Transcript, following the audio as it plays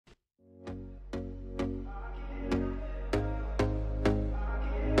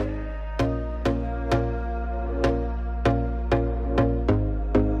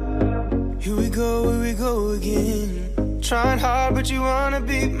go again. Trying hard, but you wanna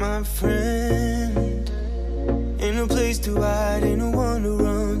be my friend. Ain't no place to hide, ain't no one to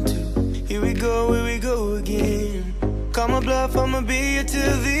run to. Here we go again. Call my bluff, I'ma be here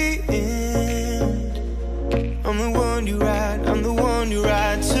till the end. I'm the one you ride, I'm the one you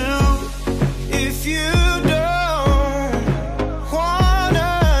ride to. If you don't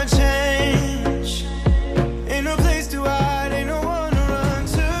wanna change, ain't no place to hide, ain't no one to run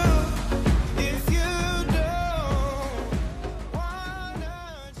to. If you don't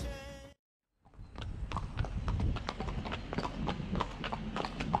wanna change.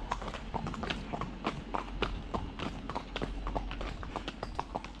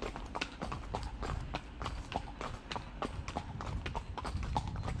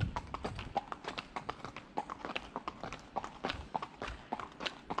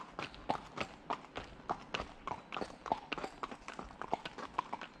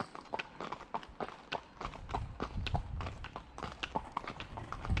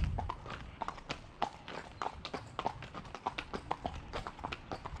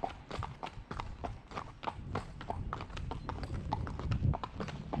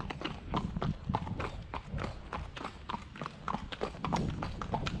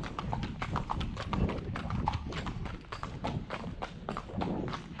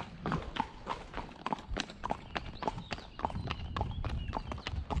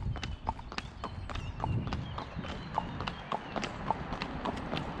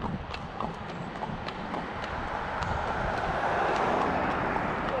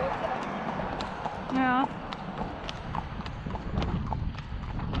 Ja.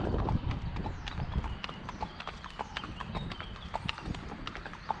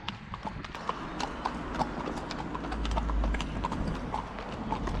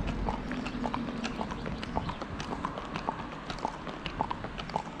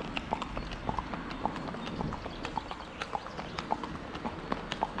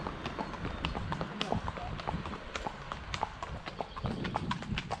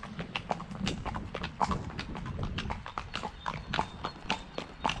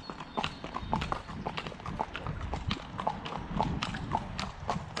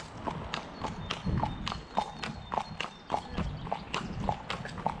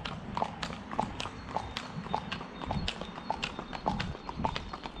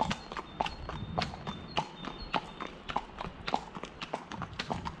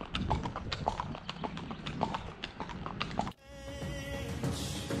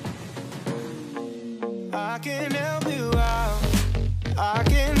 I can help you out. I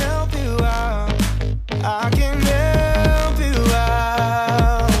can help you out. I can help you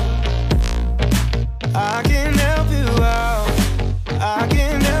out. I can help you out. I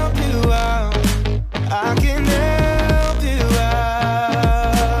can help you out. I can help you out.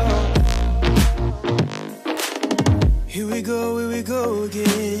 Here we go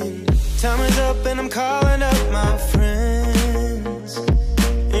again. Time is up and I'm calling up my friends.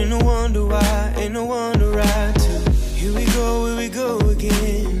 Ain't no wonder why, ain't no one to ride to. Here we go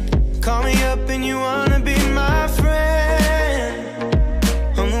again. Call me up and you wanna be my friend.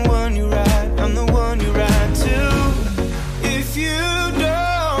 I'm the one you ride, I'm the one you ride to. If you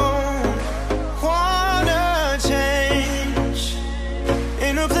don't wanna change,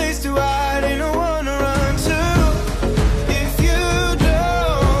 ain't no place to hide, ain't no one to run to. If you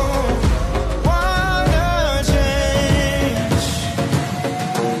don't wanna change,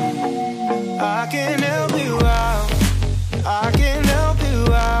 I can help you out. I can help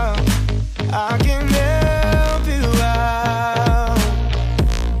you out. I can help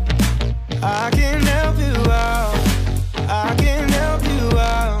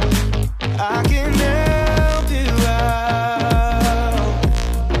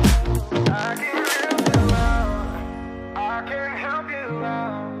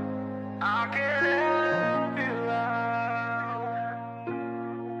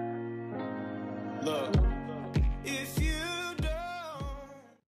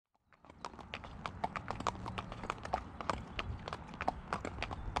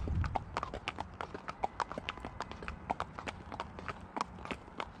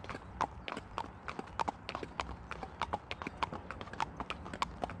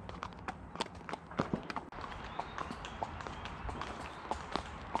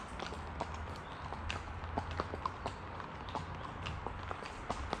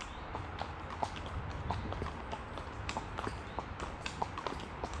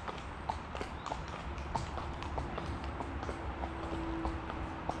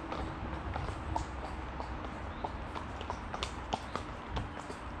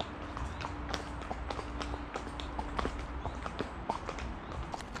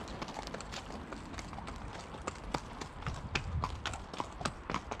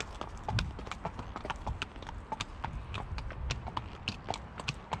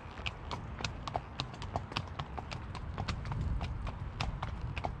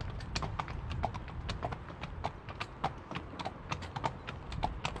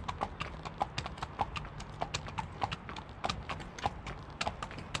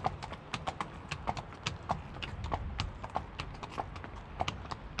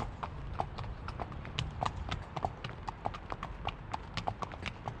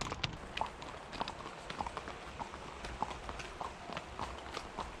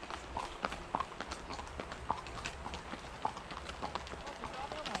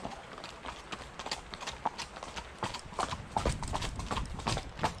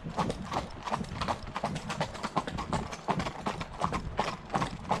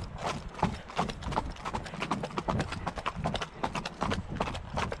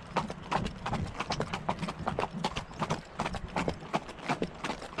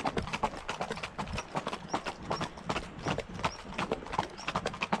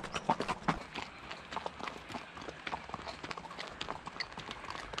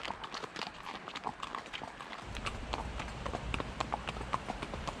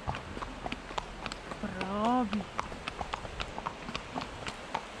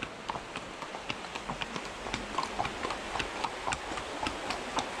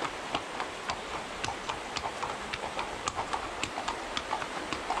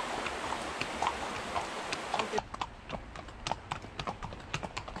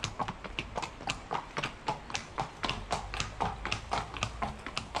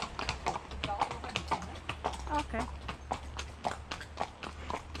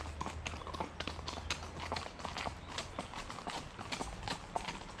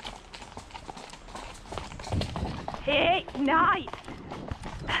Nice!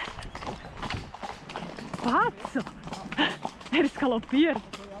 Pazzo! Er ist galoppiert!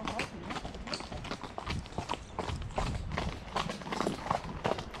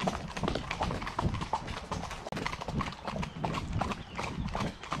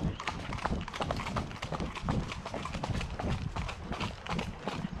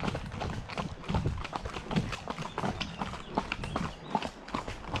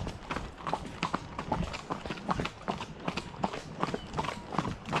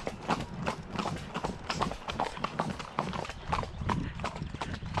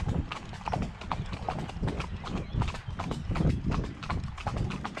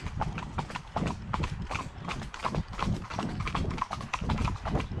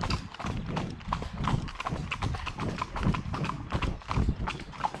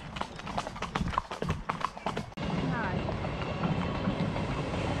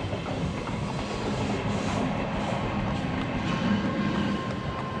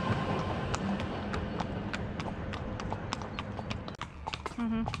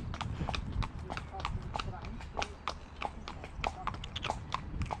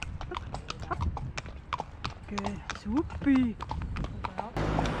 Super!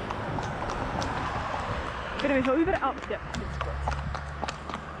 Kunnen we zo überall? Ja, dit is goed.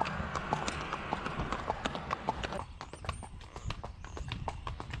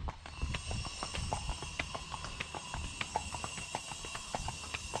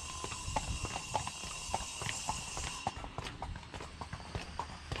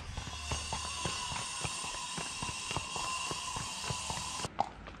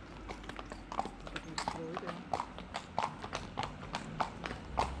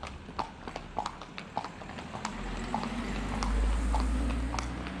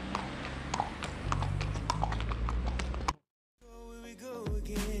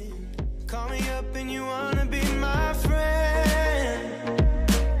 Call me up and you wanna be my friend.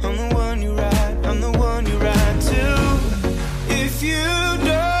 I'm the one you ride, I'm the one you ride to. If you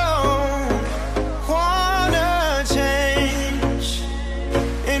don't wanna change,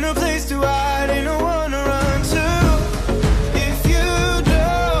 ain't no place to hide, ain't no one to run to. If you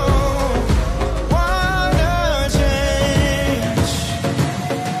don't wanna change,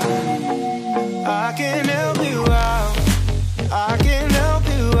 I can help you out, I can help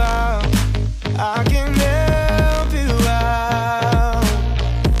you out, I can help you out,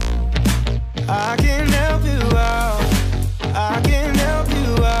 I can help you out, I can help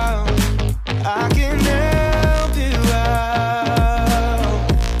you out, I can help you out,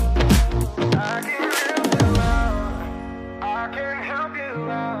 I can help you out, I can help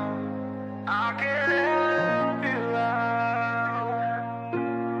you out, I can help you out.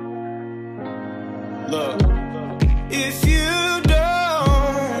 Look, if you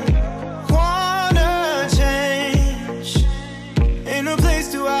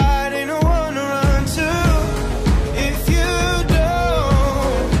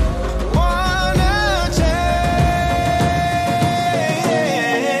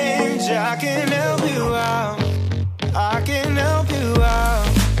I can